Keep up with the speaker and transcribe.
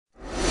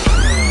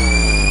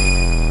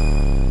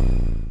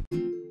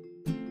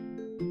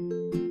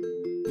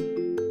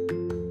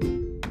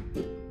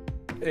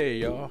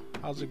Hey y'all,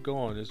 how's it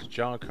going? This is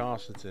John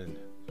Constantine,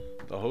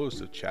 the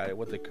host of Chatting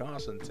with the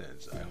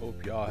Constantines. I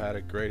hope y'all had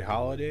a great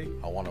holiday.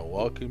 I want to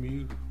welcome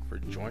you for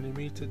joining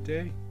me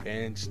today.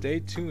 And stay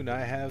tuned,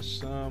 I have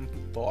some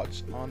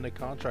thoughts on the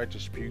contract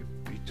dispute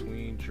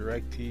between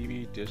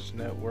DirecTV, Dish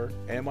Network,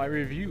 and my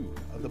review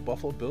of the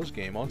Buffalo Bills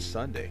game on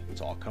Sunday.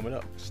 It's all coming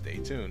up. Stay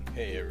tuned.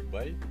 Hey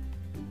everybody,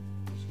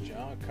 it's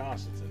John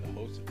Constantine, the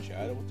host of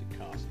Chatting with the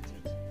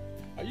Constantines.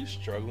 Are you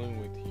struggling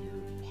with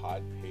your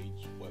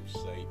Podpage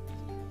website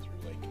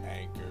through like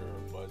Anchor or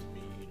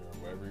BuzzFeed or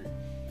wherever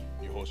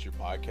you host your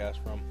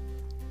podcast from?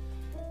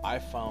 I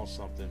found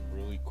something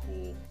really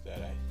cool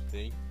that I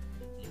think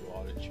you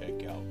ought to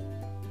check out.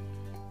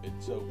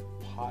 It's a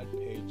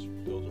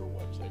Podpage builder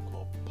website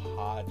called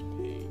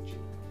Podpage.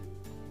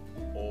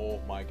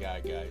 Oh my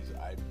god, guys,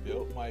 I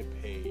built my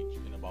page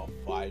in about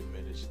 5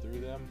 minutes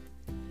through them,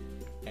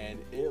 and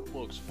it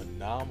looks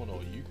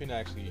phenomenal. You can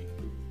actually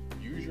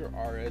use your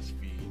RS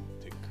feed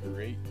to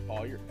create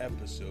all your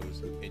episodes,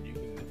 and you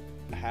can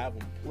have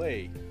them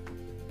play,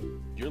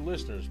 your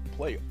listeners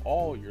play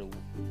all your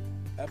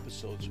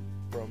episodes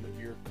from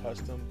your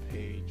custom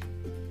page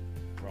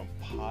from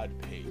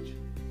Podpage.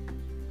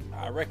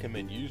 I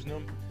recommend using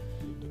them.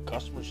 The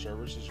customer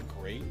service is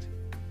great.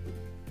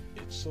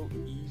 It's so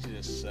easy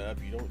to set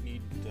up. You don't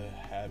need to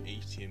have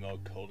HTML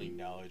coding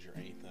knowledge or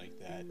anything like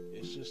that.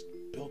 It's just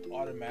built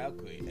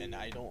automatically, and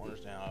I don't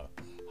understand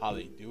how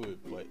they do it,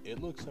 but it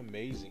looks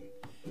amazing.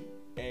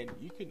 And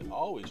you can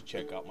always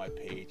check out my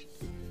page,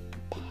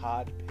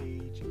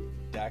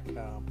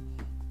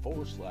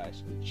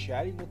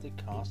 podpage.com/chatting with the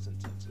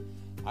Constantines.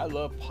 I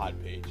love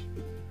Podpage,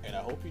 and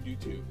I hope you do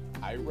too.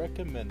 I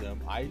recommend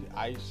them.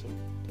 I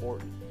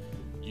support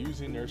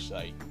using their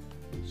site.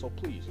 So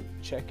please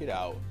check it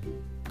out.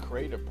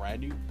 Create a brand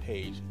new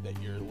page that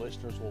your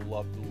listeners will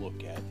love to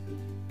look at.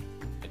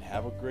 And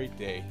have a great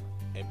day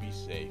and be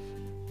safe.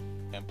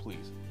 And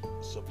please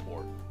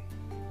support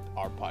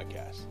our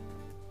podcast.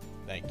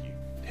 Thank you.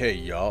 Hey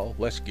y'all,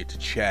 let's get to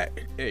chat.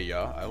 Hey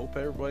y'all, I hope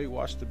everybody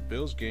watched the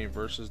Bills game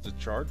versus the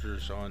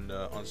Chargers on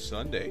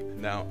Sunday.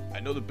 Now, I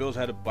know the Bills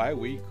had a bye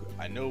week.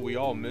 I know we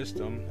all missed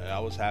them, and I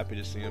was happy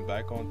to see them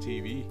back on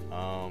TV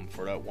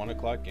for that 1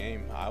 o'clock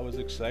game. I was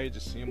excited to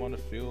see them on the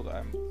field.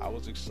 I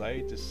was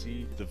excited to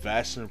see the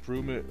vast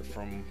improvement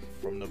from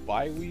the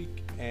bye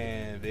week,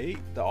 and the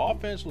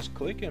offense was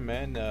clicking,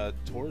 man.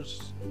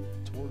 Towards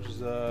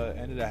the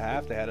end of the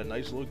half, they had a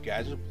nice little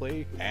gadget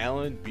play.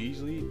 Allen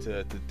Beasley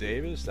to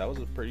Davis. That was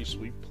a pretty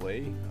sweet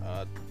play.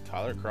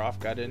 Tyler Kroft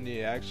got in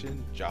the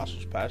action. Josh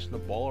was passing the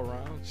ball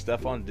around.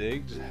 Stephon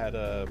Diggs had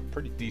a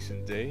pretty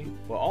decent day.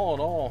 But all in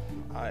all,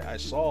 I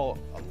saw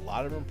a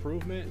lot of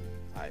improvement.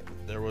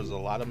 There was a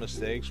lot of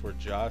mistakes where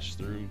Josh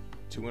threw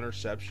 2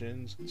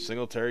 interceptions.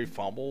 Singletary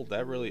fumbled.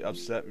 That really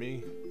upset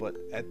me. But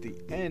at the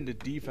end, the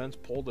defense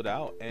pulled it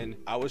out, and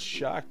I was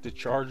shocked. The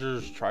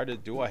Chargers tried to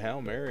do a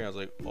Hail Mary. I was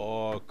like,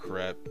 oh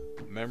crap.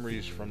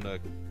 Memories from the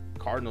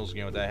Cardinals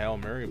game with that Hail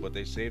Mary, but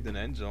they saved an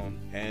end zone,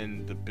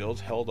 and the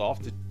Bills held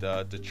off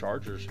the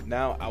Chargers.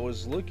 Now, I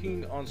was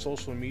looking on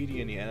social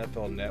media in the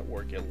NFL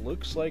Network. It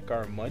looks like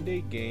our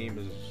Monday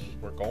game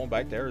we're going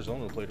back to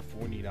Arizona to play the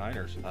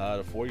 49ers.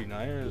 The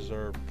 49ers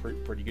are a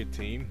pretty good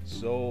team,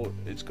 so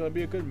it's going to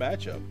be a good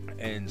matchup.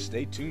 And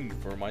stay tuned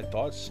for my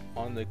thoughts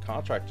on the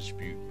contract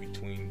dispute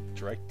between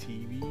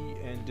DirecTV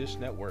and Dish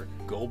Network.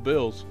 Go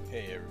Bills!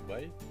 Hey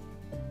everybody,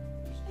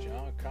 it's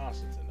John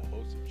Constantine, the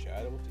host of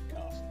Chatting with the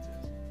Constantines.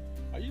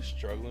 Are you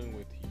struggling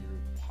with your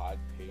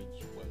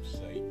Podpage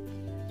website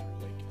through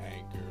like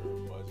Anchor or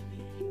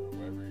BuzzFeed or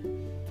wherever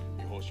you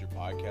host your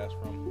podcast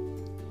from?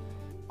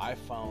 I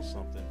found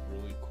something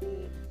really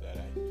cool that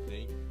I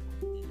think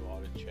you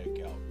ought to check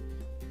out.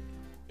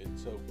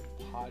 It's a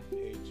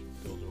Podpage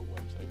builder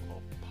website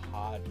called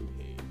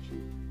Podpage.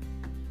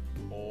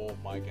 Oh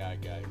my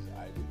god, guys,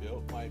 I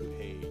built my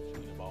page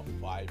in about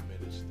 5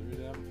 minutes through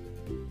them,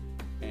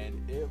 and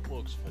it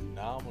looks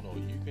phenomenal.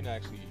 You can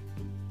actually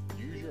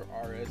use your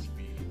RS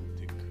feed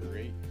to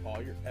create all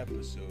your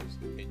episodes,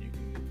 and you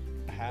can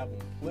have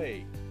them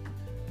play,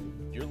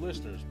 your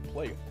listeners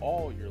play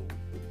all your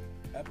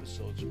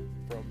episodes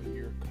from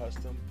your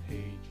custom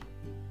page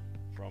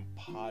from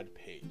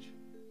Podpage.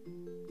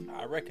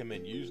 I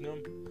recommend using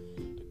them.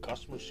 The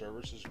customer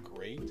service is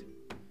great.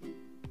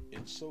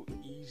 It's so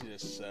easy to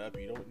set up.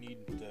 You don't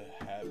need to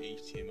have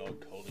HTML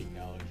coding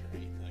knowledge or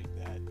anything like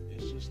that.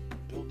 It's just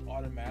built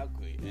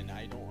automatically, and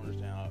I don't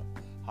understand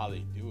how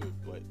they do it,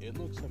 but it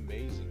looks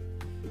amazing.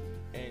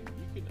 And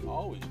you can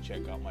always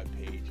check out my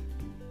page,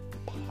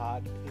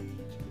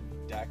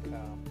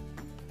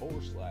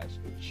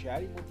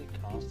 podpage.com/chatting with the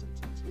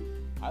Constantines.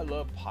 I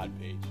love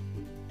Podpage,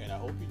 and I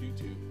hope you do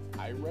too.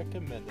 I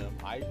recommend them.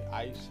 I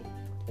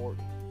support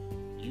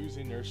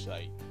using their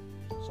site.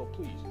 So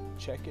please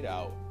check it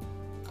out.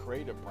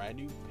 Create a brand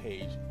new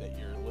page that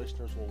your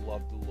listeners will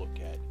love to look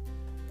at.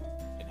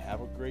 And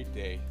have a great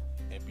day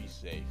and be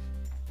safe.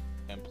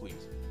 And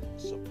please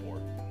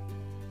support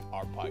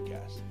our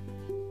podcast.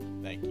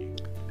 Thank you.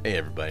 Hey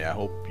everybody, I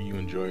hope you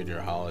enjoyed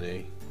your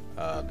holiday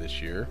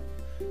this year.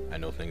 I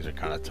know things are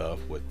kind of tough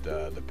with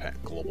the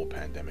global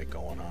pandemic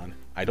going on.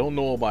 I don't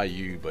know about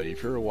you, but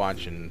if you're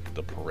watching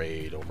the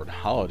parade over the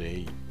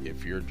holiday,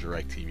 if you're a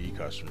DirecTV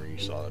customer, you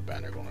saw the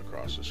banner going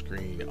across the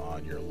screen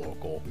on your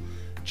local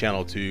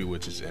Channel 2,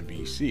 which is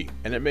NBC,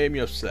 and it made me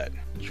upset.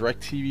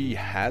 DirecTV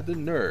had the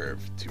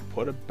nerve to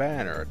put a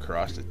banner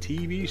across the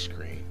TV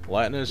screen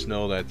letting us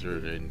know that they're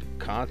in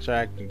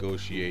contract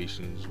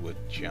negotiations with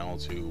Channel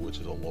 2, which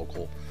is a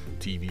local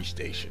TV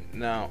station.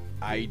 Now,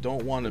 I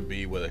don't want to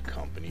be with a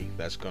company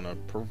that's going to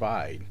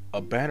provide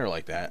a banner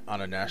like that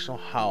on a national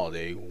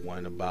holiday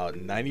when about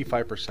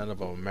 95%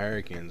 of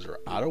Americans are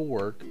out of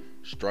work,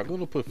 struggling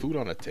to put food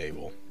on the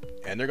table,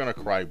 and they're going to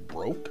cry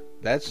broke.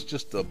 That's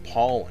just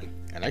appalling.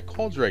 And I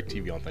called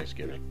DirecTV on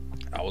Thanksgiving.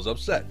 I was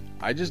upset.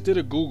 I just did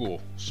a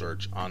Google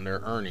search on their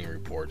earning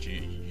reports.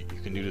 You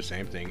can do the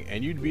same thing,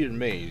 and you'd be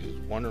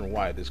amazed, wondering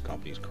why this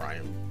company's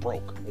crying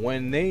broke.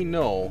 When they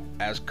know,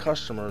 as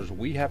customers,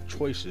 we have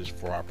choices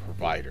for our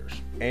providers.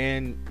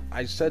 And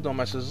I said to them,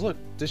 I says, look,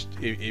 this,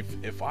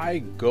 if I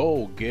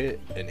go get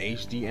an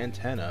HD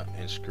antenna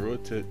and screw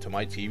it to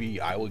my TV,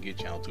 I will get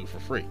Channel 2 for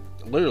free.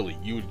 Literally,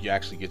 you would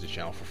actually get the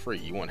channel for free.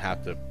 You wouldn't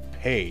have to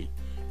pay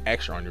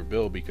extra on your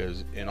bill,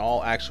 because in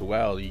all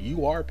actuality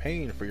you are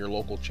paying for your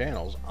local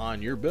channels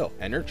on your bill,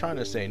 and they're trying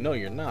to say no,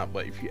 you're not,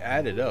 but if you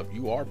add it up,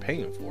 you are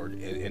paying for it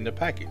in the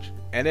package.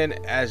 And then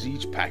as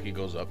each package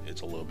goes up, it's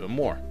a little bit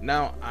more.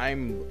 Now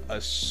I'm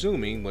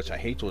assuming, which I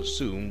hate to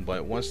assume,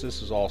 but once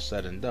this is all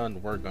said and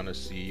done, we're gonna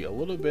see a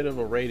little bit of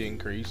a rate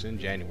increase in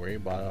January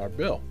by our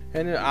bill.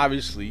 And then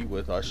obviously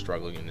with us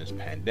struggling in this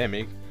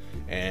pandemic,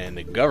 and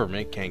the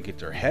government can't get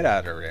their head out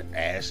of their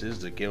asses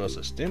to give us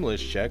a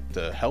stimulus check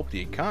to help the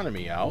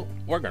economy out,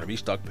 we're going to be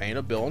stuck paying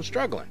a bill and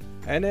struggling.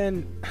 And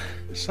then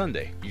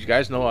Sunday, you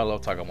guys know I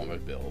love talking about my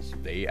bills.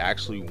 They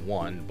actually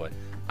won, but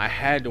I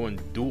had to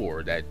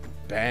endure that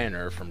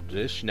banner from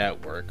Dish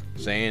Network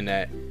saying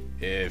that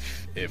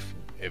if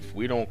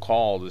we don't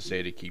call to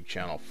say to keep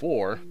Channel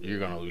 4, you're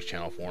going to lose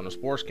Channel 4 in the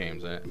sports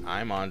games. And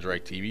I'm on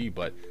DirecTV,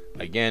 but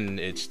again,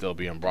 it's still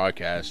being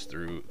broadcast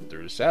through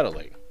the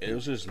satellite. It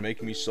was just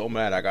making me so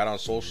mad. I got on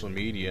social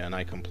media and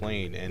I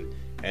complained,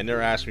 and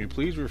they're asking me,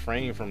 please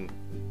refrain from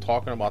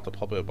talking about the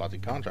public about the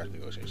contract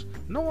negotiations.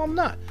 No, I'm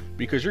not,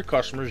 because your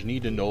customers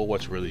need to know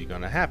what's really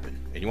going to happen.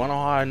 And you want to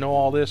know how I know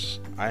all this?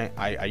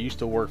 I used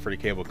to work for the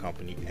cable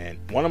company, and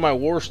one of my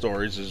war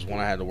stories is when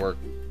I had to work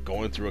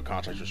going through a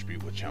contract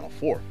dispute with Channel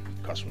 4.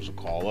 Customers will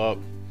call up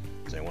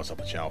saying, what's up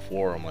with Channel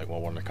 4? I'm like,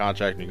 well, we're in the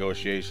contract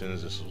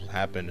negotiations, this has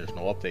happened, there's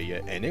no update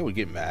yet. And they would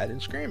get mad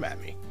and scream at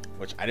me,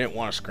 which I didn't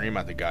want to scream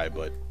at the guy,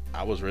 but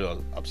I was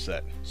really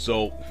upset.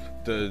 So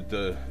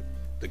the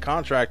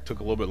contract took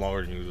a little bit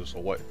longer than usual. So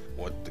what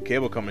the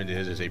cable company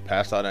did is they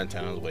passed out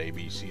antennas with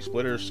ABC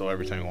splitters, so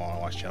every time you want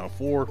to watch Channel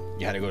 4,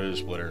 you had to go to the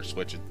splitter and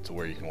switch it to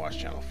where you can watch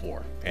Channel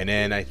 4. And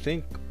then I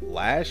think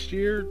last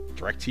year,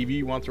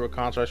 DirecTV went through a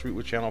contract dispute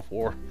with Channel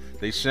 4.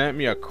 They sent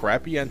me a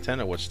crappy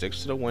antenna which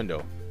sticks to the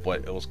window,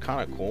 but it was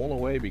kind of cool in a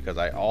way, because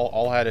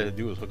all I had to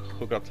do was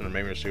hook up to the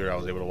main receiver. I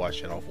was able to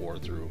watch Channel 4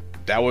 through.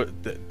 That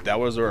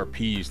was their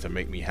appease to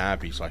make me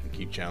happy so I can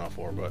keep Channel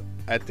 4. But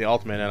at the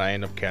ultimate end, I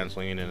ended up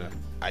canceling, and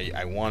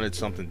I wanted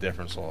something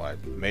different, so I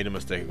made a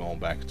mistake of going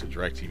back to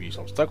DirecTV.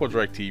 So I'm stuck with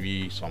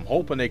DirecTV. So I'm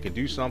hoping they can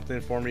do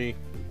something for me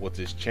with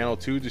this Channel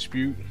 2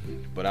 dispute,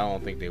 but I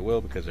don't think they will,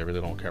 because they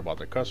really don't care about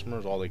their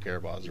customers. All they care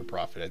about is their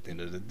profit at the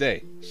end of the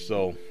day.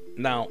 So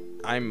now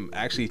I'm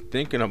actually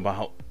thinking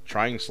about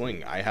trying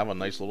Sling. I have a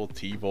nice little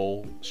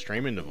TiVo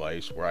streaming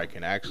device where I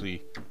can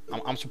actually,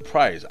 I'm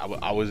surprised.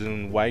 I was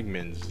in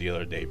Wegmans the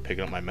other day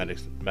picking up my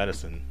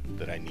medicine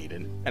that I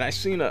needed, and I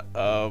seen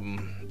a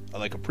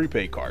like a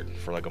prepaid card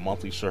for like a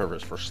monthly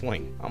service for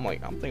Sling. I'm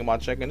thinking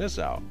about checking this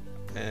out.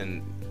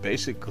 And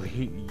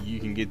basically you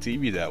can get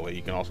TV that way.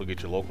 You can also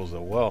get your locals as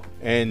well.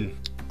 And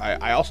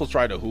I also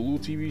tried a Hulu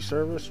TV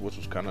service, which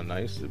was kind of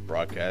nice. It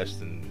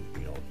broadcast in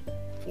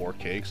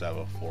 4K, because I have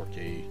a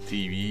 4K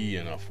TV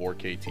and a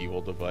 4K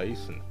TiVo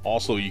device. And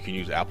also you can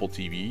use Apple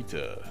TV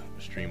to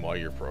stream all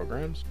your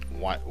programs.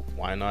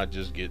 Why not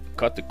just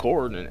cut the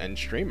cord and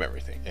stream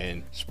everything?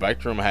 And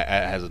Spectrum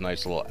has a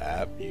nice little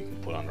app you can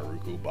put on a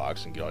Roku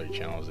box and get all your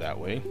channels that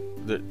way.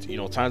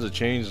 Times have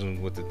changed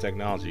with the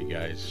technology,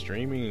 guys.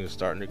 Streaming is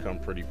starting to become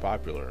pretty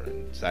popular,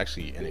 and it's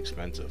actually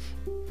inexpensive.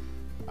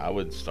 I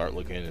would start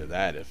looking into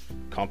that. If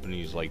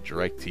companies like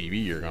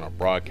DirecTV are going to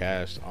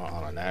broadcast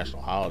on a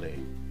national holiday,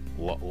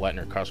 letting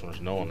their customers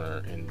know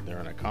they're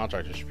in a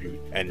contract dispute,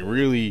 and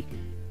really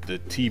the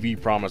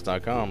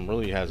tvpromise.com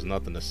really has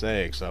nothing to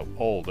say except,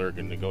 oh, they're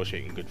going to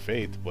negotiate in good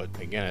faith. But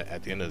again,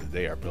 at the end of the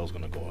day, our bill's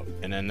going to go up,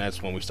 and then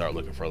that's when we start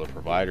looking for other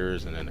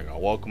providers, and then they're going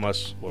to welcome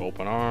us with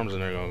open arms,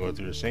 and they're going to go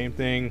through the same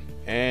thing,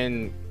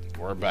 and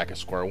we're back at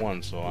square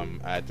one. So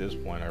I'm at this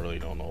point, I really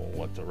don't know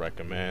what to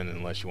recommend.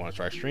 Unless you want to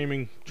try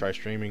streaming.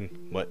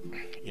 But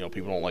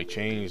people don't like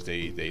change.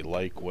 They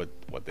like what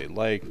they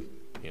like,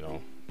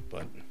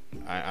 but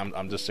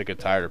I'm just sick and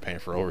tired of paying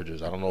for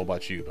overages. I don't know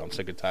about you, but I'm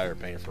sick and tired of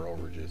paying for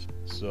overages.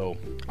 So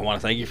I want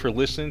to thank you for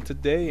listening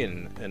today,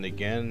 and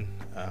again,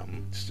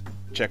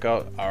 check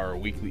out our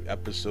weekly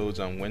episodes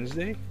on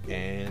Wednesday,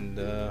 and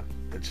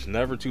it's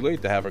never too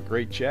late to have a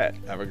great chat.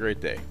 Have a great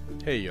day.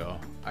 Hey y'all,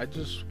 I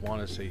just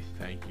want to say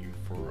thank you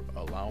for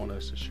allowing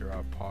us to share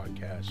our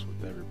podcast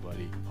with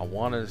everybody. I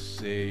want to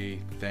say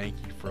thank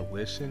you for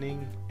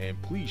listening, and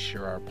please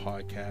share our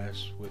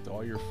podcast with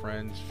all your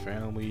friends,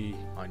 family,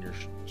 on your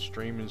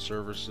streaming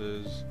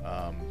services.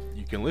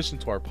 You can listen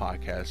to our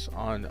podcast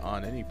on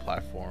any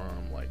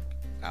platform like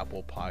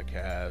Apple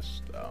Podcast,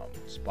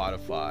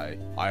 Spotify,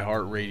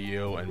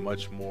 iHeartRadio, and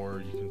much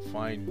more. You can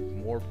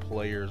find more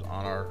players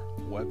on our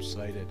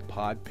website at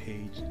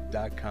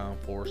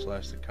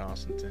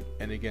podpage.com/TheConstantin.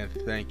 And again,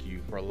 thank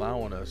you for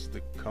allowing us to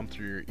come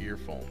through your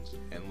earphones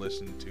and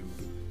listen to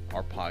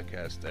our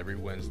podcast every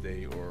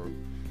Wednesday or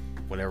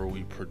whenever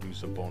we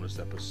produce a bonus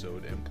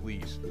episode. And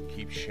please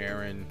keep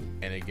sharing.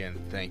 And again,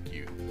 thank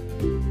you.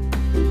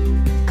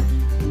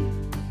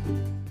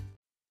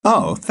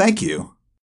 Oh, thank you.